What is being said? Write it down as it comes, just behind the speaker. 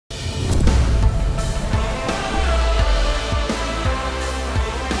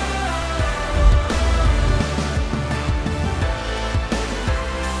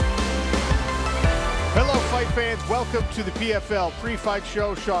Welcome to the PFL pre-fight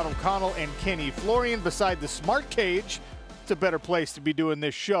show. Sean O'Connell and Kenny Florian beside the Smart Cage. It's a better place to be doing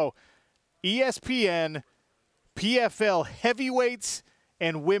this show. ESPN, PFL heavyweights,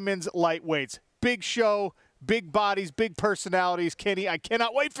 and women's lightweights. Big show, big bodies, big personalities. Kenny, I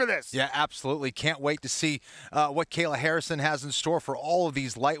cannot wait for this. Yeah, absolutely. Can't wait to see what Kayla Harrison has in store for all of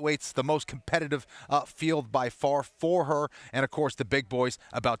these lightweights. The most competitive field by far for her. And, of course, the big boys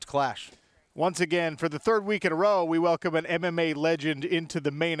about to clash. Once again, for the third week in a row, we welcome an MMA legend into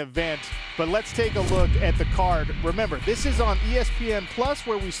the main event. But let's take a look at the card. Remember, this is on ESPN Plus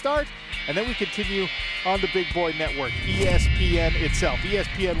where we start, and then we continue on the Big Boy Network, ESPN itself,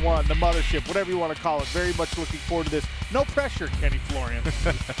 ESPN1, the mothership, whatever you want to call it. Very much looking forward to this. No pressure, Kenny Florian.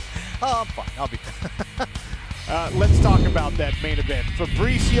 I'm fine. I'll be Let's talk about that main event.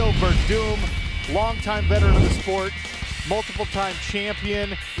 Fabricio Werdum, longtime veteran of the sport, multiple-time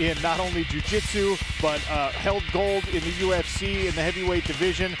champion in not only jiu-jitsu, but held gold in the UFC in the heavyweight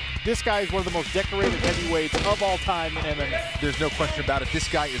division. This guy is one of the most decorated heavyweights of all time in MMA. There's no question about it. This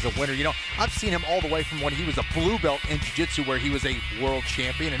guy is a winner. You know, I've seen him all the way from when he was a blue belt in jiu-jitsu, where he was a world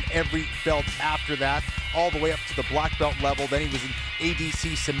champion, and every belt after that, all the way up to the black belt level. Then he was an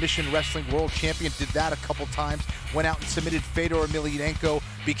ADC submission wrestling world champion, did that a couple times, went out and submitted Fedor Emelianenko,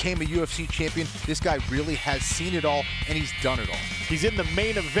 became a UFC champion. This guy really has seen it all, and he's done it all. He's in the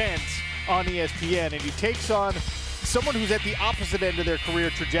main event on ESPN, and he takes on someone who's at the opposite end of their career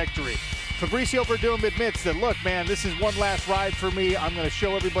trajectory. Fabricio Werdum admits that, look, man, this is one last ride for me. I'm going to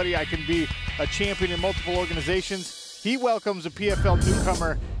show everybody I can be a champion in multiple organizations. He welcomes a PFL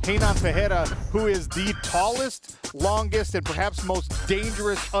newcomer, Renan Ferreira, who is the tallest, longest, and perhaps most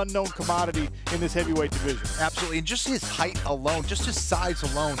dangerous unknown commodity in this heavyweight division. Absolutely, and just his height alone, just his size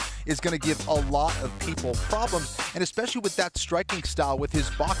alone, is going to give a lot of people problems, and especially with that striking style, with his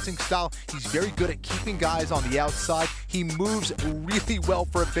boxing style, he's very good at keeping guys on the outside. He moves really well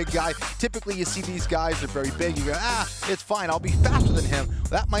for a big guy. Typically, you see these guys are very big. You go, it's fine, I'll be faster than him.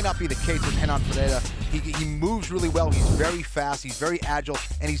 That might not be the case with Renan Ferreira. He moves really well. He's very fast, he's very agile,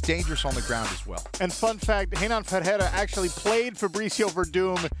 and he's dangerous on the ground as well. And fun fact, Renan Ferreira actually played Fabricio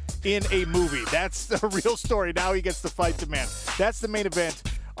Werdum in a movie. That's the real story. Now he gets to fight the man. That's the main event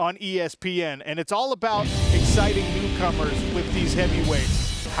on ESPN, and it's all about exciting newcomers with these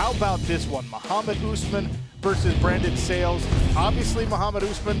heavyweights. How about this one? Muhammad Usman versus Brandon Sales. Obviously, Muhammad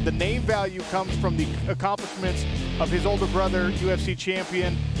Usman, the name value comes from the accomplishments of his older brother, UFC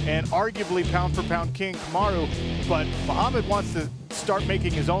champion, and arguably pound-for-pound king, Kamaru. But Muhammad wants to start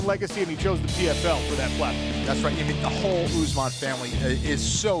making his own legacy, and he chose the PFL for that platform. That's right. I mean, the whole Usman family is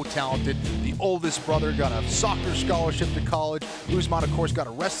so talented. The oldest brother got a soccer scholarship to college. Usman, of course, got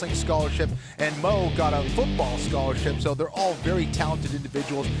a wrestling scholarship, and Mo got a football scholarship. So they're all very talented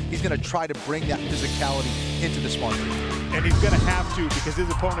individuals. He's going to try to bring that physicality into the smart league. And he's going to have to, because his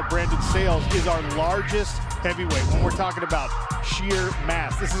opponent, Brandon Sales, is our largest heavyweight when we're talking about sheer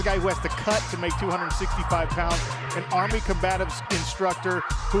mass. This is a guy who has to cut to make 265 pounds, an Army combatives instructor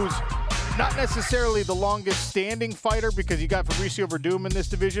who's not necessarily the longest standing fighter, because you got Fabricio Werdum in this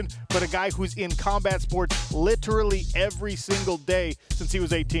division, but a guy who's in combat sports literally every single day since he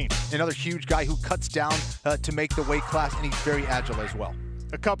was 18. Another huge guy who cuts down to make the weight class, and he's very agile as well.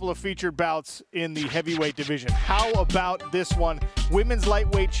 A couple of featured bouts in the heavyweight division. How about this one? Women's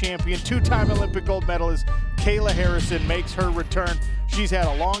lightweight champion, two-time Olympic gold medalist, Kayla Harrison makes her return. She's had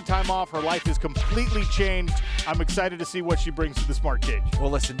a long time off. Her life is completely changed. I'm excited to see what she brings to the Smart Cage.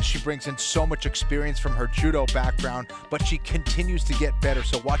 Well, listen, she brings in so much experience from her judo background, but she continues to get better,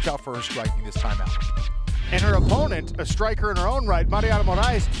 so watch out for her striking this time out. And her opponent, a striker in her own right, Mariana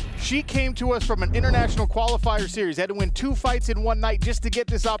Moraes, she came to us from an international qualifier series, had to win 2 fights in one night just to get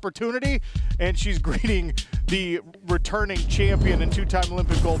this opportunity, and she's greeting the returning champion and two-time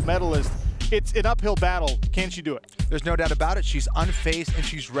Olympic gold medalist. It's an uphill battle. Can she do it? There's no doubt about it. She's unfazed, and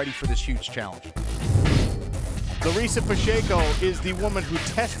she's ready for this huge challenge. Larissa Pacheco is the woman who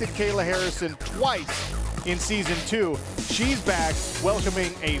tested Kayla Harrison twice in season 2. She's back,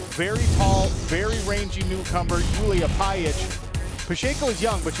 welcoming a very tall, very rangy newcomer, Julia Pajic. Pacheco is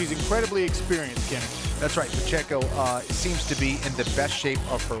young, but she's incredibly experienced, Kenny. That's right. Pacheco seems to be in the best shape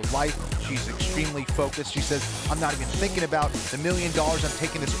of her life. She's extremely focused. She says, I'm not even thinking about the $1 million. I'm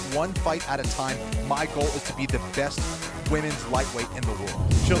taking this one fight at a time. My goal is to be the best women's lightweight in the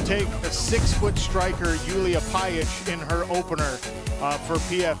world. She'll take a 6-foot striker, Julia Pajic, in her opener for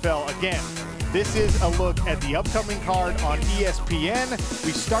PFL. Again, this is a look at the upcoming card on ESPN.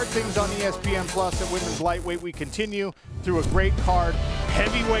 We start things on ESPN Plus at women's lightweight. We continue through a great card.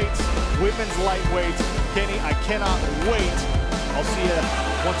 Heavyweights, women's lightweights. Kenny, I cannot wait. I'll see you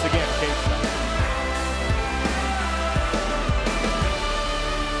once again